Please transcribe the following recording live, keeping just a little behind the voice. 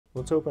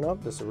Let's open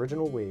up this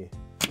original Wii.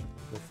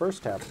 The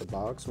first half of the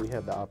box, we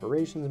have the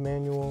operations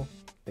manual,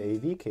 the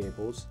AV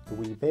cables, the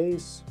Wii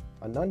base,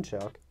 a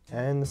nunchuck,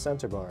 and the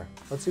sensor bar.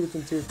 Let's see what's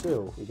in tier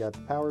 2. We got the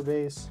power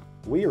base,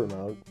 Wii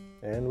remote,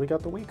 and we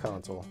got the Wii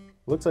console.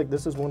 Looks like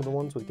this is one of the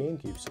ones with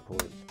GameCube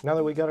support. Now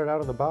that we got it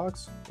out of the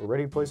box, we're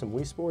ready to play some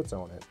Wii Sports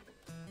on it.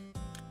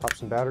 Pop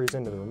some batteries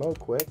into the remote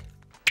quick.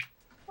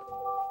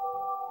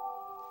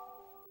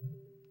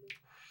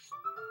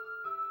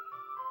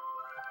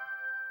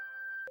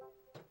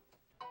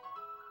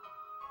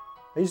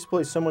 I used to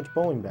play so much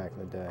bowling back in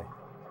the day.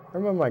 I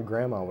remember my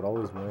grandma would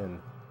always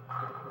win.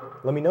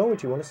 Let me know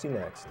what you want to see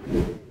next.